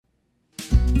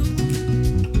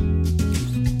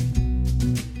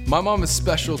My mom is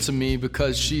special to me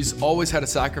because she's always had a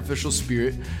sacrificial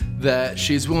spirit that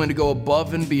she's willing to go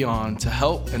above and beyond to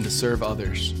help and to serve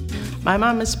others. My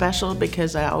mom is special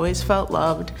because I always felt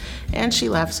loved, and she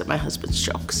laughs at my husband's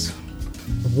jokes.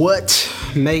 What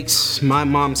makes my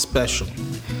mom special?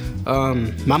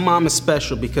 My mom is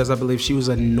special because I believe she was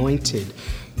anointed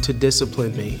to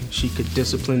discipline me. She could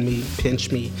discipline me,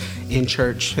 pinch me in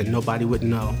church, and nobody would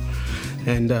know.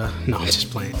 And no, I'm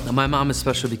just playing. My mom is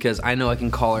special because I know I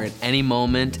can call her at any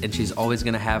moment and she's always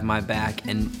gonna have my back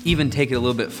and even take it a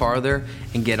little bit farther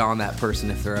and get on that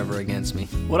person if they're ever against me.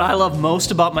 What I love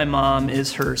most about my mom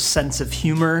is her sense of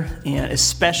humor, and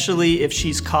especially if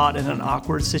she's caught in an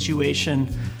awkward situation,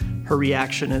 her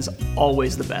reaction is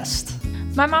always the best.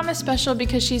 My mom is special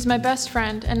because she's my best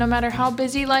friend, and no matter how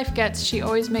busy life gets, she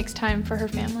always makes time for her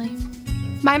family.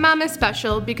 My mom is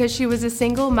special because she was a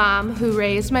single mom who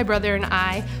raised my brother and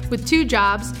I with 2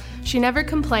 jobs. She never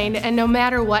complained, and no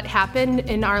matter what happened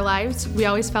in our lives, we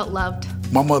always felt loved.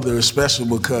 My mother is special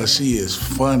because she is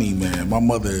funny, man. My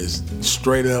mother is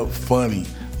straight up funny.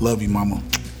 Love you, Mama.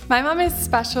 My mom is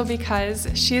special because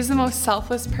she is the most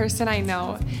selfless person I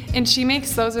know, and she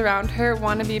makes those around her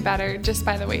want to be better just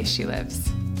by the way she lives.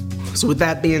 So with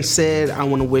that being said, I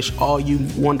want to wish all you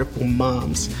wonderful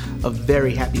moms a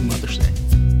very happy Mother's Day.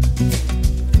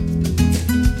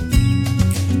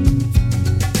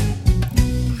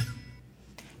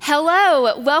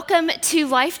 Hello, welcome to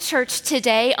Life Church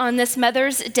today on this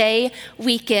Mother's Day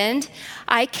weekend.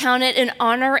 I count it an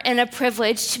honor and a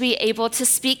privilege to be able to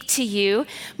speak to you.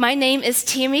 My name is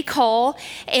Tammy Cole,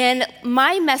 and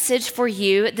my message for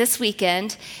you this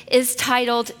weekend is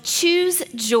titled, Choose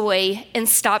Joy and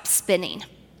Stop Spinning.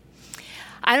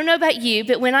 I don't know about you,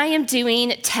 but when I am doing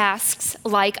tasks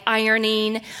like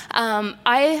ironing,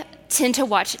 I tend to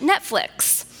watch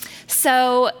Netflix.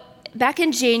 So back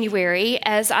in January,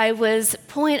 as I was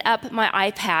pulling up my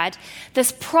iPad,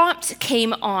 this prompt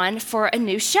came on for a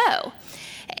new show.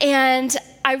 And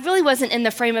I really wasn't in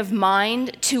the frame of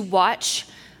mind to watch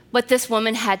what this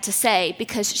woman had to say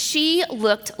because she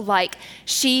looked like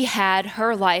she had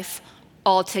her life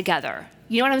all together.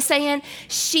 You know what I'm saying?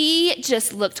 She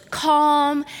just looked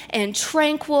calm and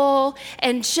tranquil,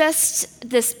 and just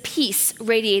this peace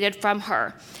radiated from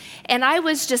her. And I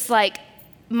was just like,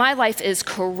 my life is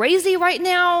crazy right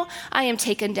now. I am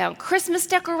taking down Christmas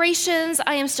decorations.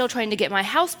 I am still trying to get my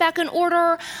house back in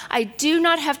order. I do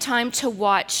not have time to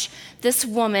watch this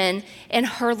woman in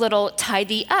her little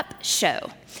tidy up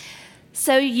show.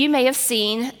 So you may have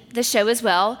seen the show as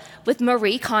well with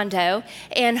Marie Kondo,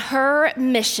 and her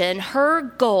mission, her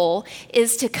goal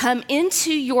is to come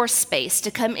into your space,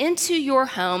 to come into your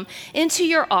home, into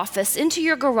your office, into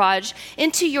your garage,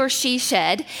 into your she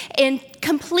shed, and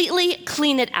completely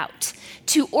clean it out,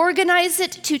 to organize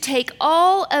it, to take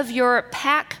all of your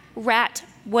pack rat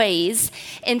ways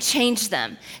and change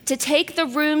them, to take the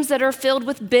rooms that are filled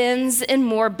with bins and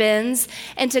more bins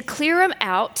and to clear them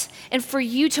out and for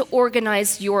you to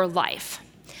organize your life.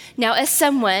 Now, as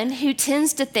someone who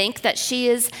tends to think that she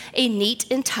is a neat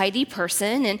and tidy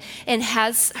person and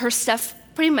has her stuff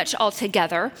pretty much all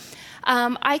together,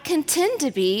 I can tend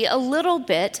to be a little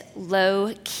bit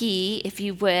low key, if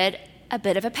you would, a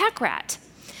bit of a pack rat.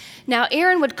 Now,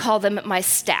 Aaron would call them my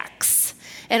stacks.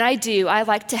 And I do. I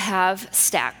like to have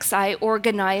stacks. I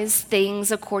organize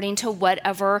things according to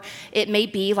whatever it may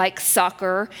be, like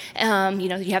soccer.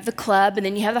 You have the club, and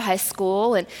then you have the high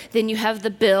school, and then you have the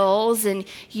bills, and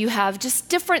you have just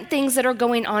different things that are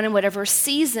going on in whatever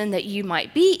season that you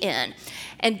might be in.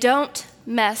 And don't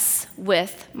mess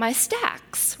with my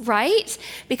stacks, right?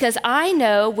 Because I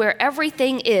know where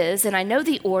everything is, and I know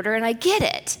the order, and I get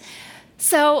it.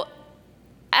 So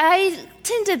I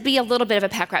tend to be a little bit of a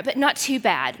pack rat, but not too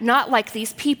bad. Not like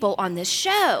these people on this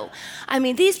show. I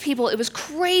mean, these people, it was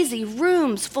crazy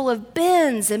rooms full of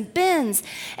bins and bins.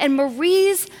 And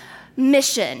Marie's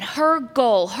mission, her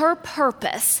goal, her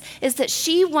purpose is that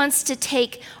she wants to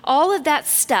take all of that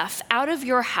stuff out of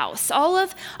your house, all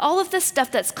of the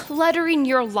stuff that's cluttering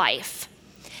your life.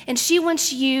 And she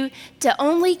wants you to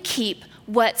only keep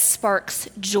what sparks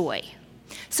joy.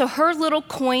 So her little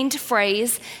coined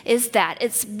phrase is that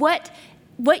it's what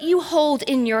you hold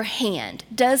in your hand.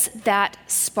 Does that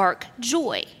spark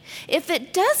joy? If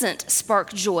it doesn't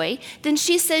spark joy, then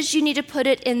she says you need to put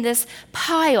it in this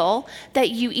pile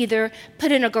that you either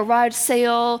put in a garage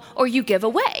sale or you give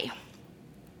away.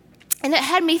 And it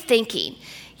had me thinking,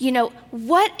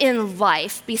 what in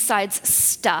life besides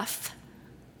stuff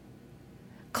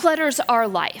clutters our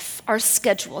life, our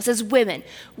schedules? As women,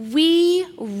 we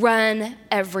run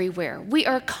everywhere. We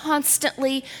are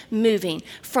constantly moving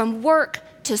from work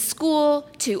to school,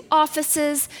 to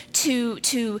offices,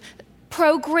 to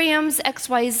programs,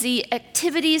 XYZ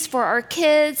activities for our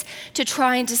kids, to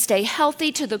trying to stay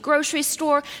healthy, to the grocery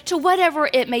store, to whatever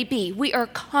it may be. We are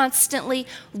constantly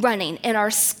running, and our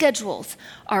schedules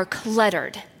are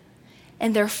cluttered,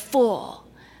 and they're full.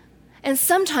 And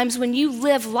sometimes when you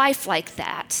live life like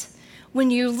that, when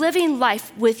you're living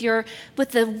life with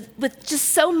just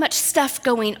so much stuff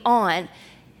going on,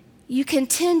 you can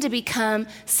tend to become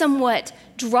somewhat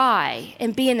dry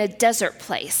and be in a desert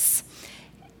place.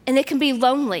 And it can be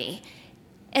lonely,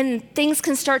 and things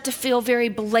can start to feel very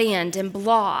bland and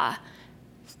blah,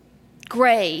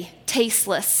 gray,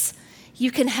 tasteless.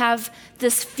 You can have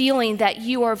this feeling that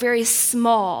you are very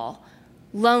small,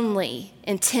 lonely,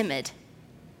 and timid.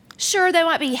 Sure, there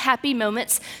might be happy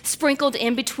moments sprinkled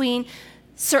in between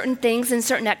certain things and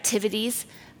certain activities,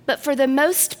 but for the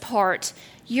most part,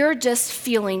 you're just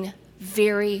feeling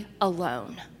very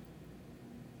alone.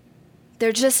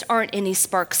 There just aren't any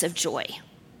sparks of joy.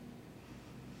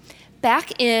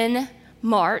 Back in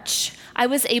March, I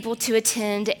was able to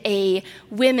attend a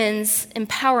women's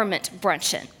empowerment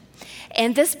bruncheon.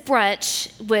 And this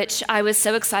brunch, which I was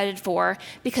so excited for,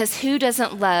 because who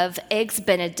doesn't love Eggs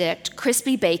Benedict,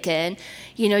 crispy bacon,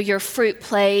 your fruit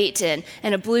plate, and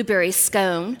a blueberry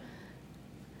scone?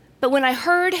 But when I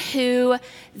heard who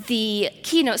the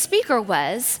keynote speaker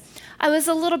was, I was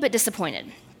a little bit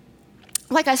disappointed.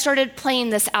 I started playing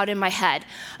this out in my head.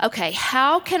 Okay,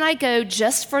 how can I go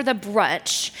just for the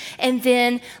brunch and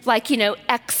then,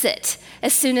 exit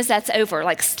as soon as that's over,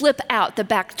 slip out the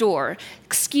back door,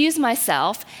 excuse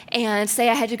myself, and say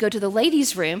I had to go to the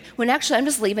ladies' room when actually I'm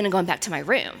just leaving and going back to my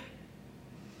room.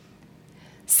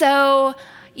 So,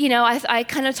 I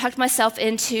kind of talked myself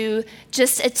into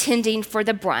just attending for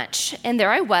the brunch, and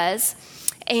there I was.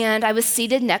 And I was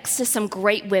seated next to some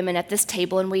great women at this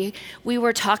table, and we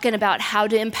were talking about how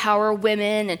to empower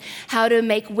women and how to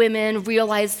make women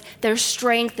realize their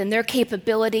strength and their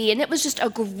capability, and it was just a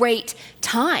great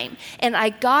time. And I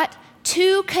got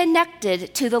too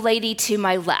connected to the lady to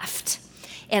my left,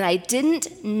 and I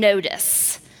didn't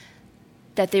notice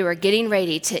that they were getting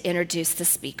ready to introduce the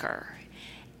speaker.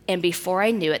 And before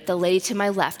I knew it, the lady to my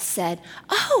left said,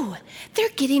 "Oh, they're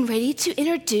getting ready to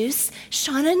introduce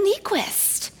Shauna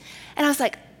Niequist." And I was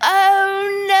like,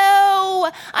 "Oh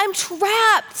no, I'm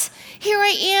trapped. Here I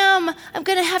am. I'm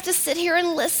going to have to sit here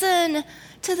and listen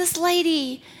to this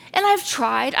lady." And I've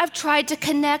tried to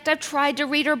connect. I've tried to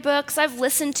read her books. I've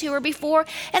listened to her before,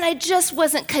 and I just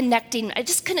wasn't connecting. I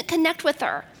just couldn't connect with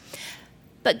her.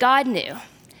 But God knew.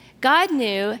 God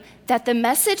knew that the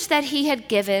message that he had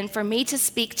given for me to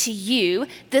speak to you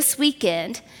this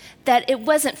weekend, that it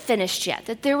wasn't finished yet,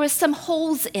 that there was some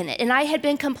holes in it. And I had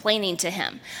been complaining to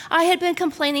him. I had been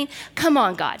complaining, come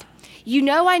on, God.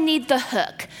 I need the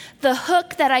hook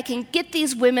that I can get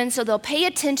these women so they'll pay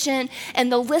attention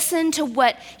and they'll listen to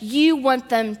what you want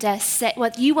them to say,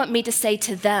 what you want me to say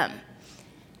to them,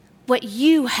 what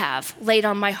you have laid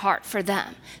on my heart for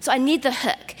them. So I need the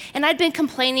hook. And I'd been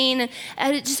complaining,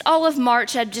 and just all of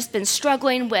March, I'd just been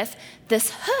struggling with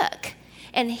this hook.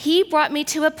 And he brought me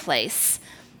to a place,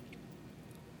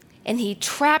 and he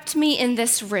trapped me in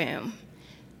this room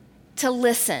to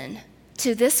listen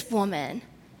to this woman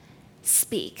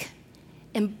speak.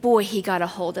 And boy, he got a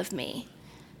hold of me.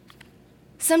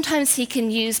 Sometimes he can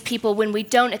use people when we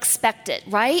don't expect it,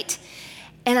 right?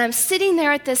 And I'm sitting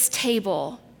there at this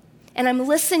table, and I'm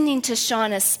listening to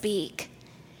Shauna speak,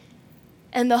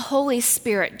 and the Holy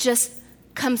Spirit just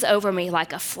comes over me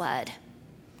like a flood.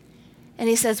 And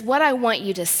he says, what I want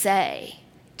you to say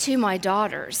to my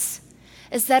daughters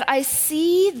is that I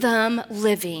see them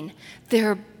living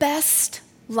their best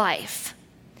life,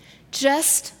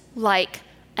 just like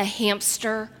a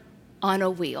hamster on a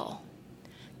wheel.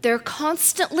 They're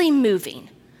constantly moving,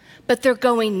 but they're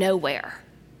going nowhere.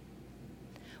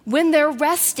 When they're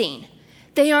resting,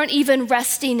 they aren't even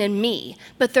resting in me,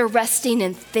 but they're resting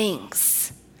in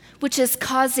things, which is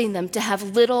causing them to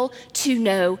have little to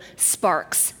no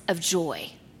sparks of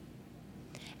joy.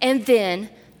 And then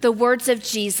the words of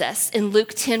Jesus in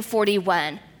Luke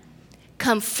 10:41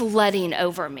 come flooding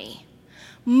over me.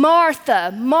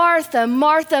 Martha, Martha,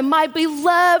 Martha, my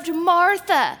beloved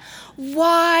Martha,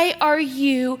 why are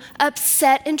you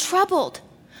upset and troubled,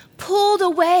 pulled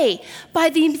away by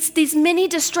these many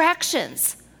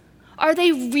distractions? Are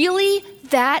they really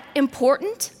that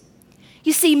important?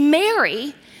 You see,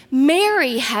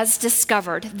 Mary has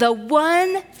discovered the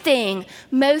one thing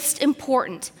most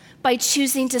important by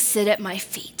choosing to sit at my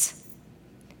feet.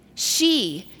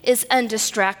 She is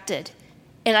undistracted,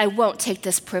 and I won't take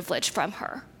this privilege from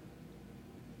her.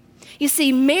 You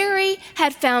see, Mary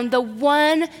had found the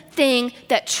one thing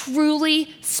that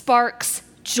truly sparks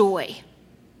joy: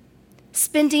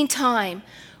 spending time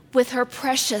with her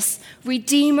precious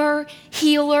Redeemer,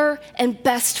 Healer, and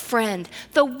best friend,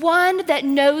 the one that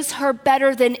knows her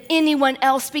better than anyone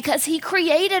else because he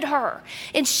created her,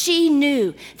 and she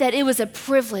knew that it was a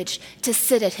privilege to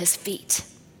sit at his feet.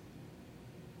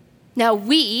 Now,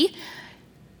 we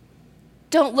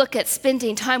don't look at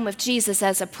spending time with Jesus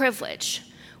as a privilege.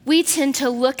 We tend to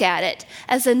look at it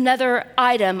as another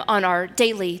item on our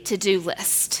daily to-do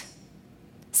list,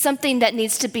 something that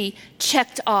needs to be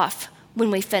checked off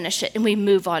when we finish it and we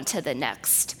move on to the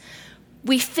next.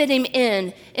 We fit him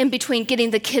in between getting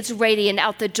the kids ready and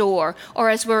out the door, or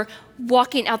as we're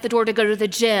walking out the door to go to the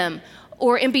gym,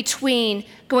 or in between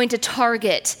going to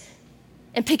Target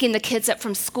and picking the kids up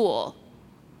from school.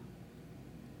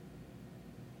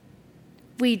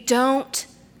 We don't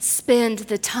spend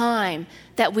the time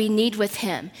that we need with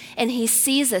him. And he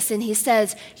sees us and he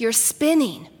says, "You're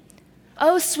spinning.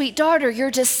 Oh, sweet daughter, you're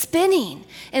just spinning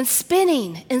and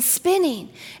spinning and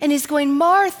spinning." And he's going,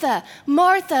 "Martha,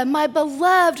 Martha, my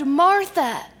beloved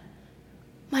Martha,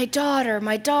 my daughter,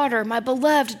 my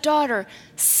beloved daughter,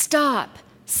 stop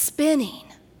spinning."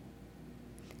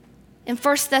 In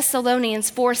 1 Thessalonians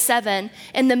 4:7,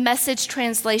 in the Message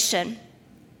translation,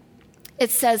 it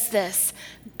says this: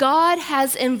 God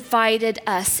has not invited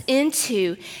us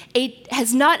into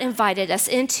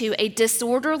a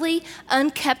disorderly,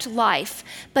 unkept life,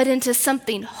 but into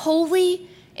something holy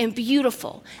and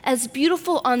beautiful, as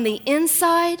beautiful on the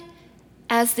inside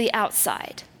as the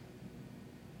outside.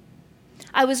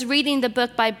 I was reading the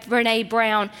book by Brené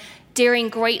Brown, Daring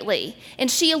Greatly, and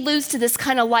she alludes to this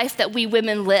kind of life that we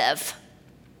women live.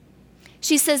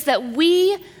 She says that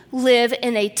we live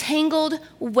in a tangled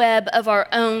web of our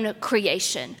own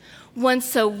creation, one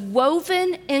so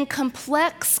woven and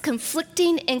complex,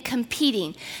 conflicting and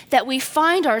competing, that we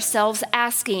find ourselves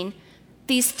asking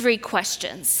these three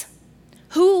questions: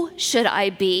 who should I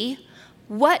be?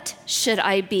 What should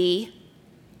I be?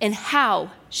 And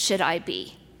how should I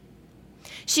be?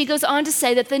 She goes on to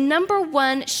say that the number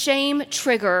one shame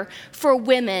trigger for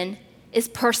women is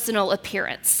personal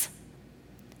appearance.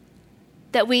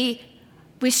 That we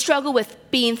struggle with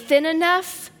being thin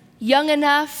enough, young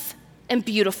enough, and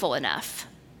beautiful enough.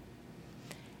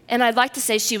 And I'd like to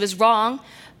say she was wrong,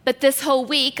 but this whole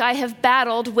week I have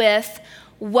battled with,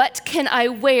 what can I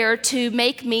wear to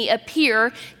make me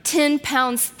appear 10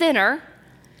 pounds thinner?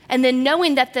 And then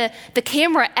knowing that the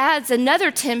camera adds another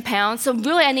 10 pounds, so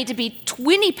really I need to be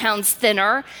 20 pounds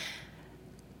thinner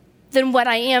than what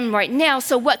I am right now.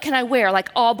 So what can I wear? Like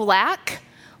all black?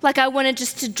 Like I wanted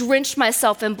just to drench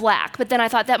myself in black. But then I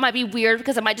thought that might be weird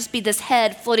because it might just be this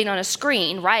head floating on a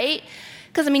screen, right?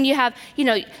 Because, I mean, you have,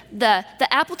 the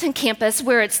Appleton campus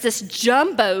where it's this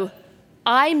jumbo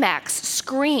IMAX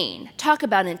screen. Talk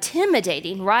about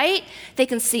intimidating, right? They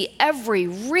can see every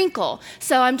wrinkle.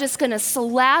 So I'm just going to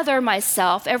slather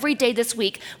myself every day this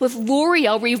week with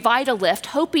L'Oreal Revitalift,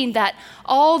 hoping that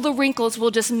all the wrinkles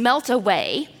will just melt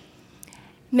away.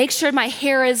 Make sure my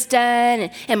hair is done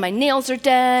and my nails are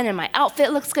done and my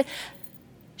outfit looks good.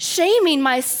 Shaming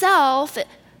myself,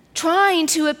 trying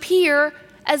to appear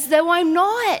as though I'm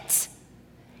not,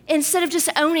 instead of just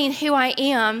owning who I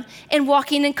am and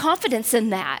walking in confidence in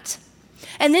that.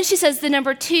 And then she says the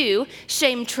number 2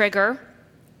 shame trigger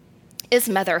is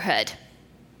motherhood.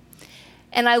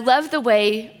 And I love the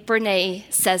way Brené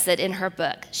says it in her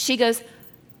book. She goes,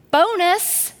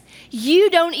 bonus, you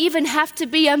don't even have to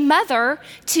be a mother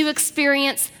to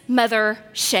experience mother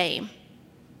shame.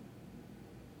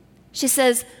 She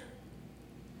says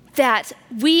that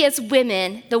we as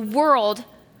women, the world,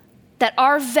 that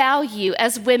our value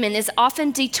as women is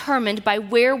often determined by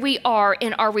where we are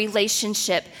in our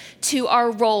relationship to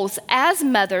our roles as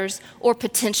mothers or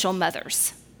potential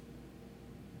mothers.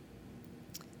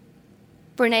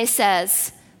 Brené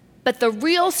says, but the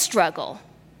real struggle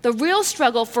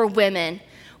for women,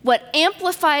 what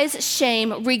amplifies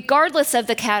shame regardless of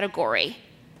the category,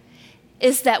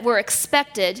 is that we're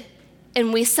expected,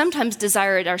 and we sometimes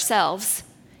desire it ourselves,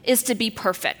 is to be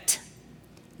perfect.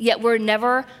 Yet we're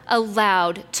never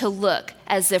allowed to look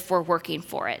as if we're working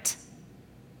for it.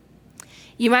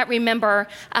 You might remember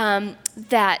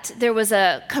that there was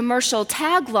a commercial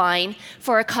tagline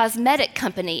for a cosmetic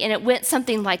company, and it went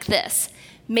something like this.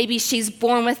 Maybe she's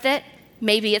born with it.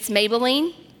 Maybe it's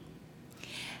Maybelline.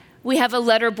 We have a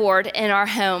letter board in our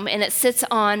home, and it sits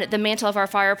on the mantle of our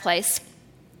fireplace.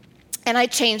 And I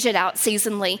change it out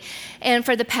seasonally. And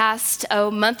for the past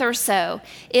month or so,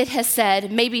 it has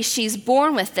said, maybe she's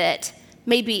born with it.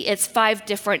 Maybe it's 5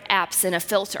 different apps and a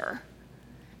filter.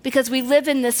 because we live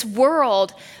in this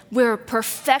world where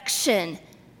perfection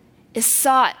is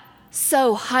sought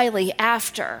so highly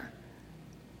after.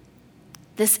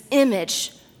 This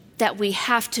image that we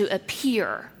have to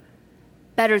appear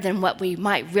better than what we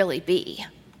might really be.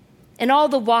 And all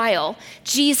the while,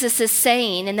 Jesus is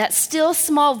saying in that still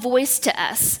small voice to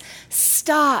us,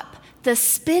 stop the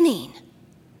spinning.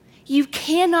 You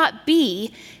cannot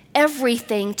be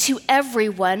everything to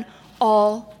everyone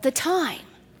all the time.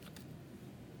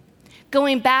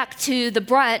 Going back to the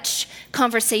brunch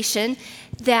conversation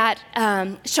that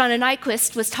Shauna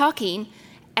Nyquist was talking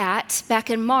at back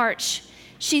in March,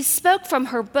 she spoke from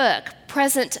her book,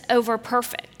 Present Over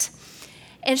Perfect.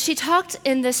 And she talked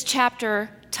in this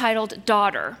chapter titled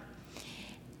Daughter.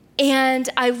 And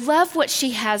I love what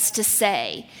she has to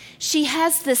say. She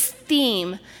has this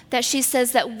theme that she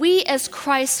says that we as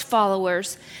Christ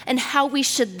followers and how we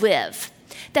should live,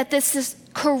 that this is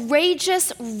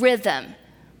courageous rhythm,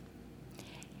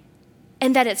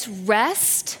 and that it's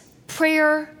rest,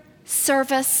 prayer,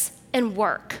 service, and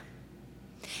work.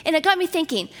 And it got me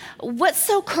thinking, what's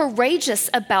so courageous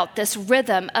about this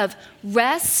rhythm of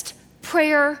rest,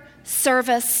 prayer,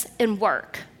 service, and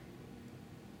work?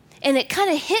 And it kind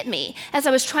of hit me as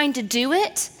I was trying to do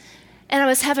it, and I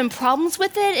was having problems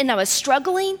with it, and I was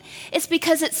struggling. It's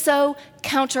because it's so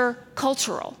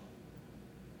countercultural.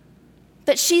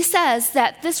 But she says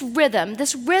that this rhythm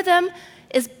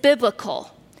is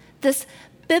biblical. This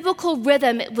biblical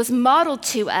rhythm was modeled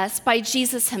to us by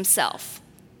Jesus himself.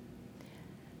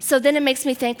 So then it makes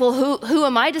me think, well, who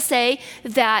am I to say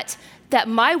that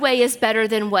my way is better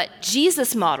than what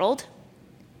Jesus modeled?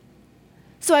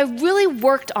 So I really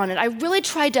worked on it. I really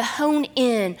tried to hone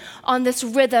in on this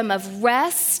rhythm of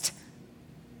rest,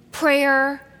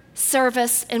 prayer,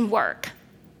 service, and work.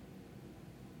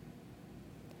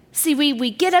 See, we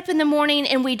get up in the morning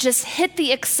and we just hit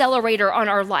the accelerator on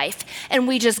our life and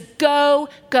we just go,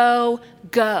 go,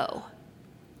 go.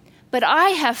 But I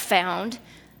have found,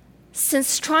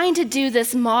 since trying to do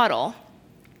this model,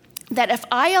 that if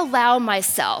I allow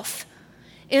myself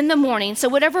in the morning, so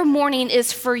whatever morning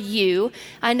is for you,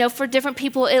 I know for different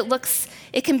people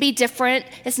it can be different.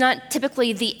 It's not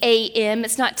typically the a.m.,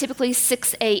 it's not typically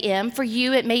 6 a.m. For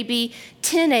you, it may be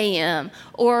 10 a.m.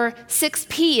 or 6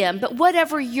 p.m., but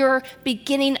whatever your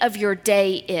beginning of your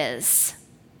day is,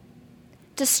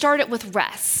 to start it with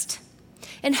rest.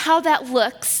 And how that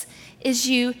looks is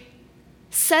you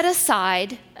set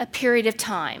aside a period of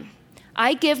time.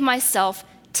 I give myself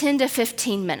 10 to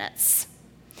 15 minutes.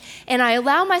 And I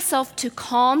allow myself to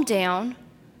calm down,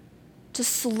 to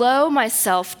slow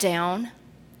myself down,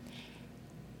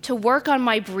 to work on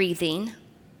my breathing.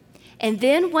 And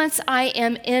then once I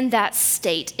am in that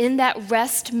state, in that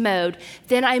rest mode,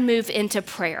 then I move into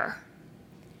prayer.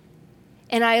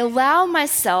 And I allow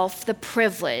myself the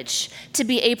privilege to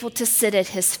be able to sit at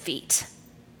his feet.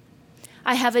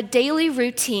 I have a daily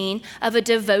routine of a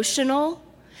devotional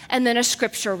and then a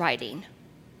scripture writing.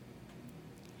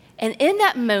 And in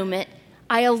that moment,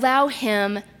 I allow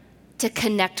him to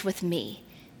connect with me.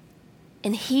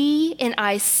 And he and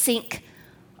I sync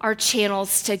our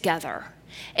channels together.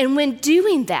 And when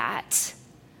doing that,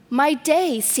 my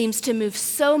day seems to move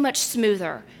so much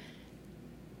smoother.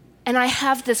 And I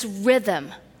have this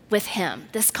rhythm with him,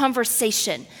 this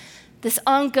conversation, this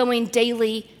ongoing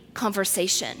daily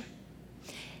conversation.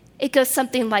 It goes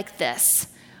something like this.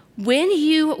 When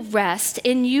you rest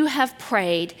and you have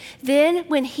prayed, then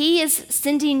when he is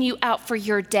sending you out for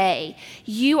your day,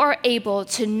 you are able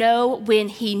to know when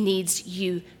he needs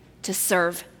you to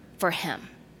serve for him.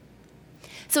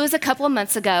 So it was a couple of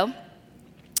months ago,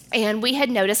 and we had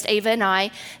noticed, Ava and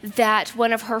I, that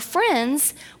one of her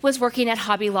friends was working at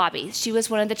Hobby Lobby. She was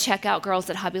one of the checkout girls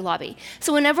at Hobby Lobby.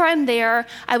 So whenever I'm there,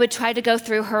 I would try to go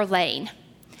through her lane.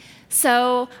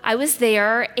 So I was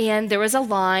there, and there was a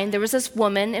line. There was this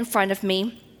woman in front of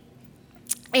me,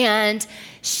 and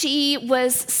she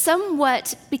was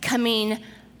somewhat becoming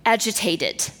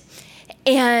agitated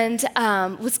and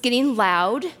was getting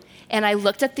loud. And I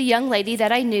looked at the young lady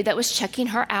that I knew that was checking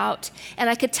her out, and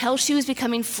I could tell she was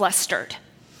becoming flustered.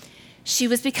 She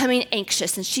was becoming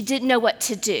anxious, and she didn't know what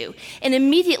to do. And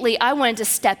immediately, I wanted to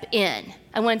step in.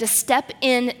 I wanted to step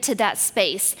into that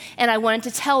space, and I wanted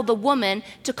to tell the woman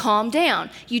to calm down.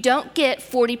 You don't get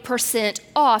 40%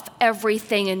 off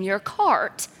everything in your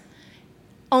cart.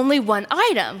 Only one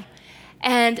item.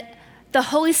 And the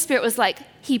Holy Spirit was like,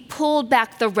 he pulled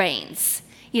back the reins.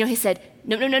 He said,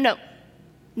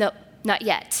 no, not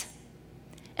yet.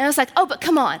 And I was like, oh, but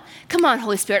come on,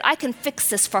 Holy Spirit, I can fix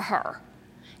this for her.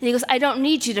 And he goes, I don't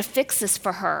need you to fix this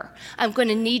for her. I'm going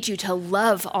to need you to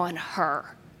love on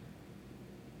her.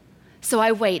 So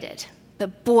I waited.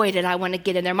 But boy, did I want to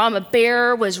get in there. Mama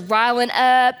Bear was riling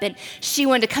up, and she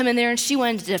wanted to come in there, and she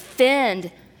wanted to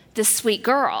defend this sweet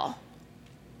girl.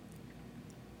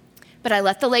 But I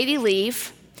let the lady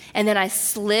leave, and then I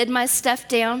slid my stuff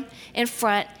down in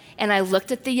front, and I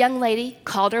looked at the young lady,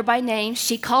 called her by name.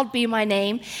 She called me my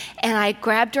name, and I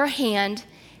grabbed her hand,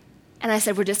 and I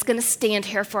said, we're just going to stand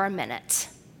here for a minute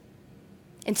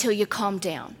until you calm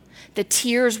down. The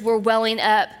tears were welling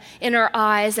up in her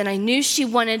eyes, and I knew she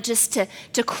wanted just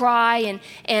to cry,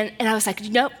 and I was like,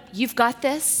 nope, you've got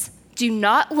this. Do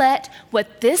not let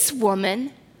what this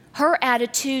woman, her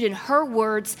attitude and her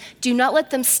words, do not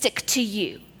let them stick to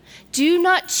you. Do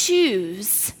not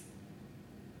choose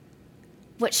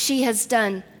what she has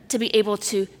done to be able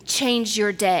to change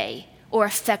your day or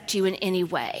affect you in any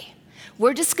way.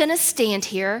 We're just going to stand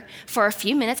here for a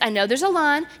few minutes. I know there's a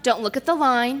line. Don't look at the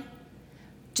line.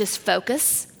 Just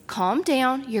focus, calm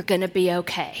down, you're gonna be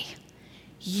okay.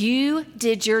 You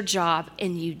did your job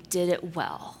and you did it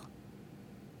well.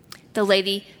 The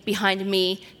lady behind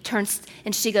me turns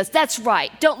and she goes, that's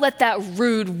right, don't let that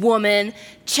rude woman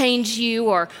change you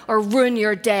or ruin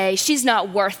your day. She's not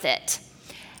worth it.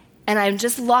 And I'm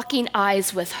just locking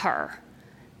eyes with her,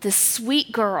 this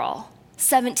sweet girl,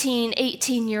 17,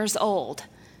 18 years old.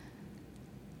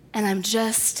 And I'm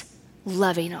just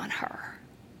loving on her.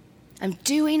 I'm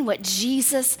doing what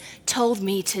Jesus told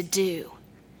me to do.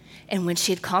 And when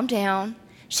she had calmed down,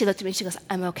 she looked at me and she goes,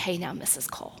 I'm okay now, Mrs.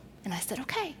 Cole. And I said,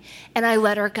 okay. And I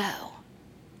let her go.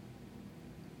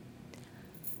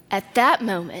 At that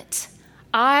moment,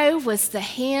 I was the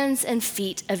hands and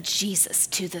feet of Jesus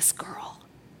to this girl.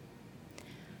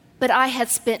 But I had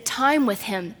spent time with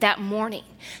him that morning.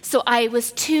 So I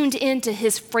was tuned into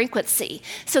his frequency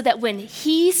so that when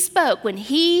he spoke, when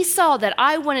he saw that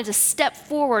I wanted to step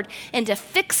forward and to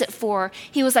fix it for her,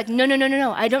 he was like,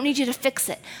 no, I don't need you to fix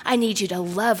it. I need you to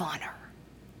love on her.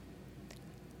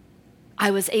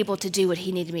 I was able to do what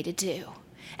he needed me to do.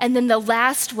 And then the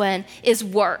last one is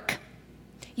work.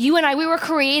 You and I, we were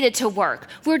created to work.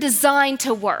 We're designed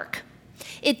to work.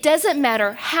 It doesn't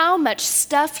matter how much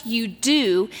stuff you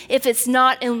do if it's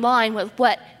not in line with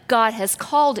what God has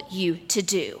called you to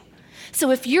do.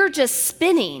 So if you're just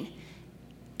spinning,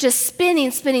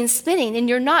 and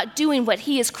you're not doing what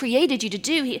he has created you to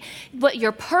do, what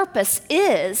your purpose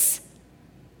is,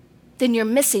 then you're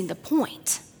missing the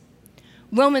point.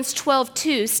 Romans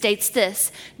 12:2 states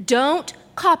this, don't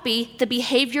copy the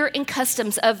behavior and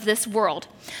customs of this world,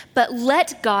 but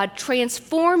let God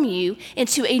transform you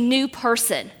into a new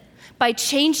person by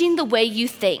changing the way you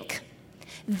think.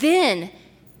 Then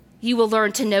you will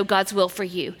learn to know God's will for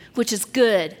you, which is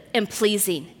good and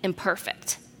pleasing and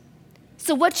perfect.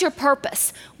 So what's your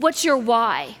purpose? What's your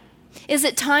why? Is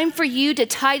it time for you to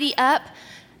tidy up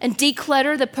and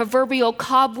declutter the proverbial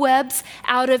cobwebs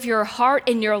out of your heart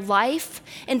and your life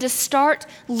and to start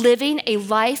living a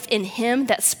life in him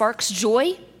that sparks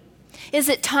joy? Is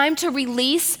it time to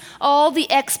release all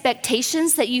the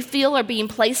expectations that you feel are being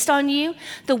placed on you?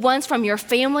 The ones from your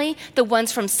family, the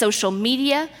ones from social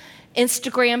media,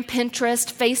 Instagram,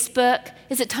 Pinterest, Facebook.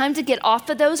 Is it time to get off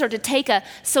of those or to take a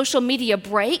social media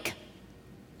break?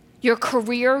 Your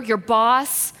career, your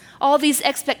boss, all these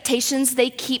expectations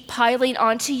they keep piling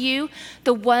onto you,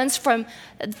 the ones from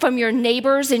your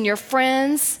neighbors and your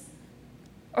friends,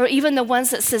 or even the ones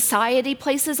that society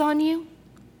places on you?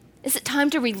 Is it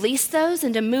time to release those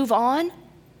and to move on?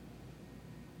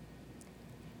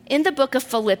 In the book of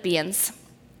Philippians,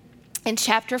 in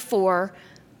chapter 4,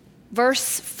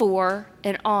 verse 4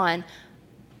 and on,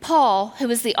 Paul,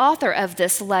 who is the author of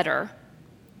this letter,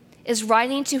 is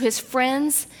writing to his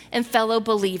friends and fellow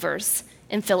believers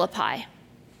in Philippi.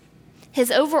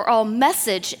 His overall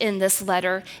message in this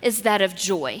letter is that of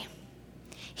joy.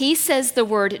 He says the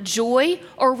word joy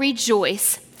or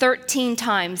rejoice 13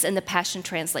 times in the Passion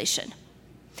Translation.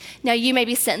 Now, you may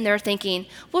be sitting there thinking,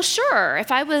 well, sure,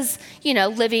 if I was,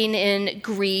 living in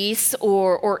Greece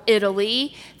or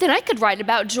Italy, then I could write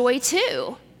about joy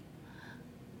too.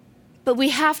 But we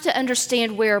have to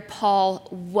understand where Paul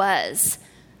was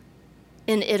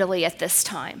in Italy at this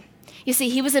time. You see,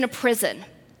 he was in a prison.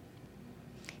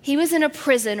 He was in a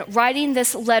prison writing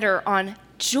this letter on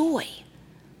joy.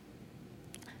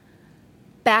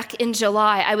 Back in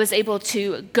July, I was able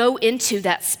to go into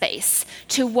that space,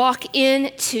 to walk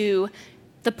into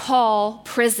the Paul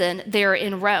prison there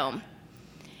in Rome.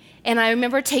 And I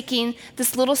remember taking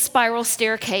this little spiral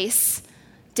staircase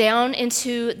down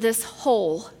into this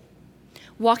hole,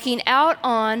 walking out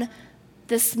on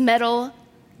this metal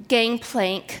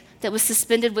gangplank that was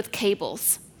suspended with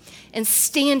cables, and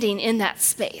standing in that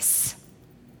space.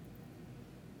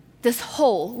 This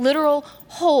hole, literal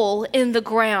hole in the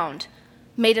ground,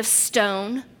 made of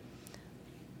stone.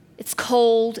 It's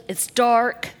cold, it's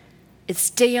dark, it's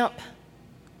damp,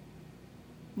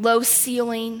 low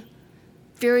ceiling,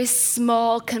 very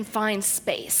small, confined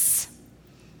space.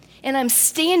 And I'm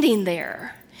standing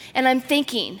there and I'm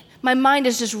thinking, my mind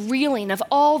is just reeling of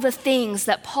all the things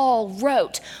that Paul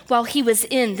wrote while he was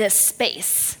in this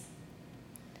space.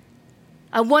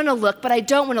 I want to look, but I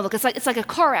don't want to look. It's like a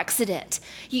car accident.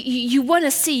 You want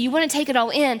to see, you want to take it all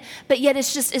in, but yet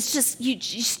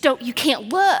you can't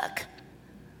look.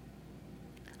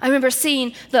 I remember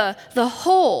seeing the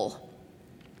hole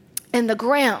in the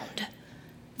ground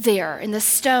there in the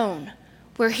stone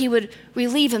where he would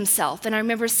relieve himself. And I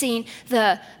remember seeing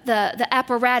the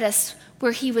apparatus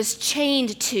where he was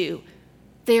chained to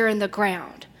there in the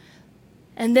ground.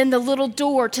 And then the little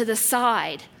door to the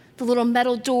side, the little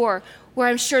metal door where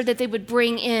I'm sure that they would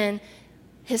bring in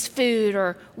his food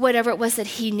or whatever it was that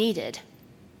he needed.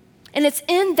 And it's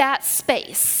in that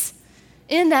space,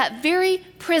 in that very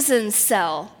prison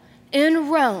cell in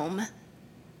Rome,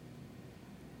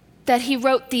 that he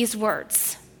wrote these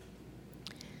words.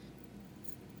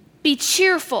 Be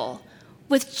cheerful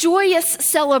with joyous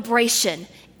celebration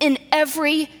in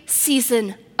every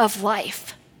season of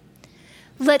life.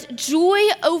 Let joy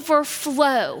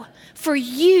overflow, for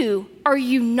you are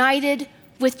united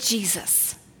with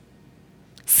Jesus.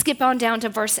 Skip on down to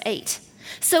verse 8.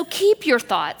 So keep your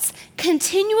thoughts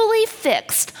continually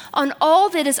fixed on all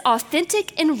that is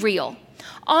authentic and real,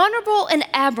 honorable and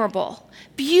admirable,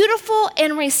 beautiful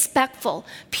and respectful,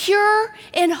 pure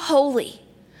and holy,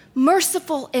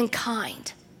 merciful and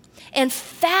kind. And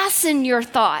fasten your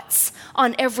thoughts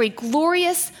on every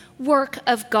glorious work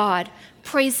of God,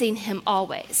 praising him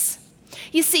always.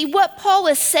 You see, what Paul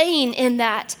is saying in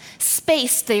that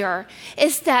space there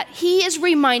is that he is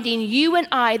reminding you and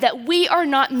I that we are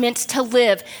not meant to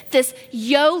live this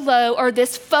YOLO or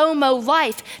this FOMO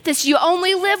life, this you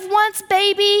only live once,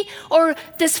 baby, or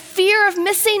this fear of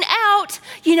missing out.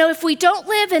 You know, if we don't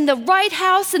live in the right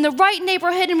house, in the right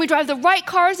neighborhood, and we drive the right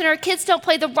cars, and our kids don't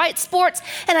play the right sports,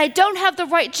 and I don't have the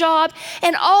right job,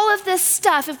 and all of this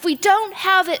stuff, if we don't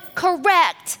have it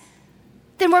correct,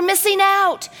 then we're missing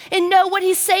out. And no, what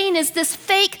he's saying is this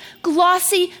fake,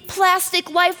 glossy, plastic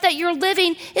life that you're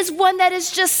living is one that is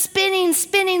just spinning,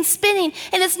 spinning, spinning.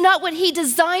 And it's not what he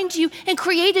designed you and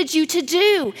created you to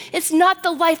do. It's not the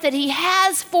life that he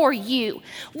has for you.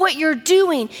 What you're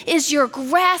doing is you're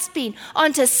grasping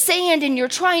onto sand and you're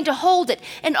trying to hold it.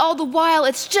 And all the while,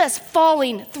 it's just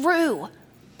falling through.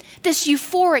 This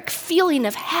euphoric feeling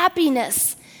of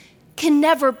happiness can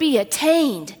never be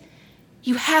attained.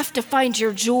 You have to find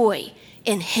your joy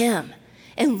in him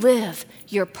and live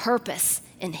your purpose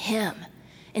in him.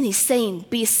 And he's saying,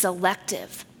 be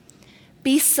selective.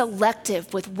 Be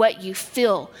selective with what you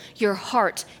fill your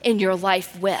heart and your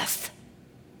life with.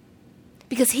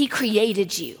 Because he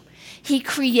created you. He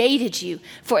created you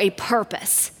for a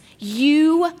purpose.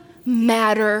 You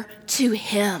matter to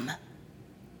him.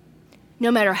 No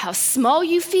matter how small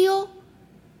you feel,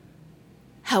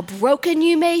 how broken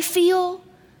you may feel,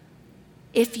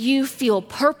 if you feel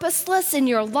purposeless in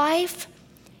your life,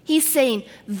 he's saying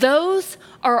those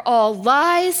are all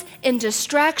lies and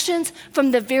distractions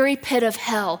from the very pit of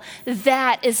hell.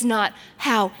 That is not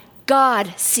how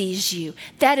God sees you.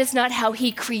 That is not how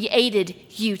he created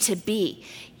you to be.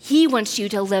 He wants you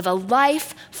to live a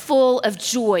life full of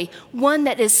joy, one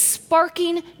that is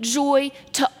sparking joy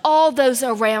to all those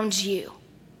around you.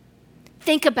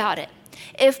 Think about it.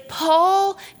 If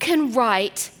Paul can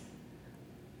write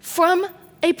from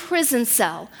a prison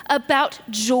cell about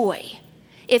joy,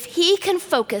 if he can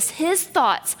focus his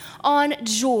thoughts on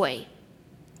joy,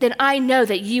 then I know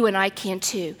that you and I can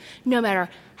too, no matter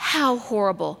how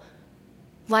horrible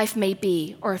life may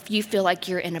be, or if you feel like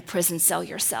you're in a prison cell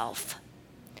yourself.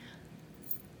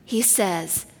 He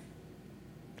says,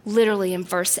 literally in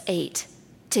verse 8,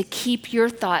 to keep your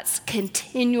thoughts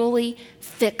continually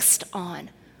fixed on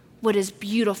what is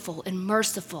beautiful and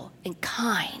merciful and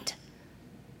kind.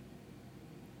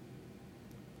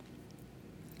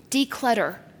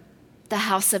 Declutter the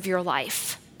house of your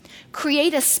life.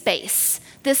 Create a space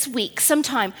this week,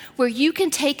 sometime, where you can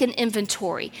take an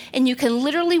inventory and you can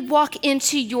literally walk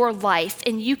into your life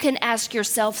and you can ask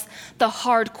yourself the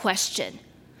hard question.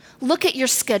 Look at your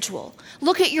schedule,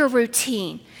 look at your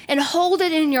routine, and hold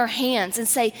it in your hands and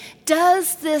say,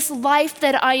 does this life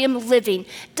that I am living,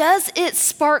 does it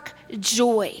spark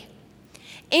joy?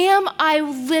 Am I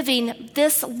living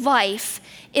this life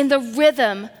in the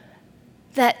rhythm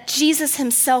that Jesus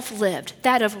himself lived,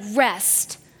 that of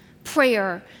rest,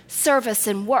 prayer, service,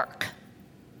 and work?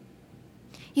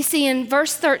 You see, in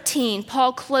verse 13,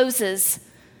 Paul closes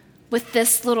with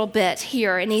this little bit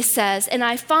here, and he says, "And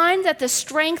I find that the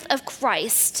strength of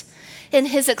Christ and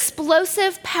his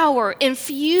explosive power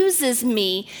infuses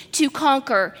me to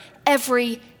conquer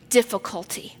every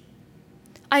difficulty."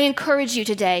 I encourage you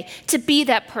today to be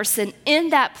that person in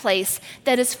that place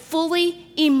that is fully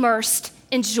immersed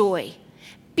in joy.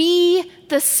 Be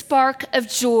the spark of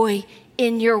joy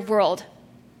in your world.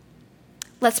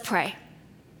 Let's pray.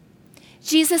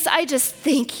 Jesus, I just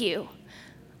thank you.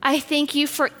 I thank you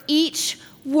for each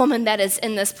woman that is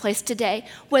in this place today,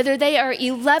 whether they are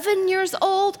 11 years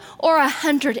old or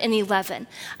 111.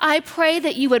 I pray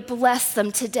that you would bless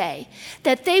them today,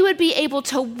 that they would be able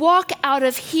to walk out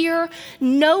of here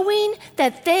knowing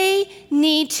that they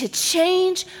need to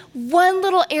change one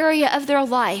little area of their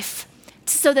life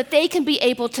so that they can be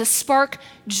able to spark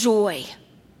joy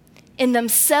in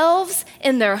themselves,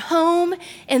 in their home,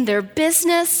 in their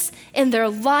business, in their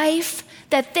life,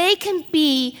 that they can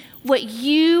be what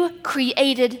you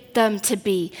created them to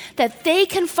be, that they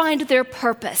can find their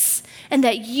purpose, and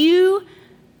that you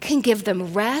can give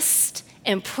them rest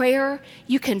and prayer.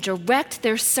 You can direct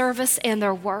their service and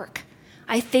their work.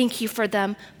 I thank you for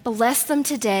them. Bless them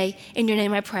today. In your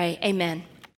name I pray. Amen.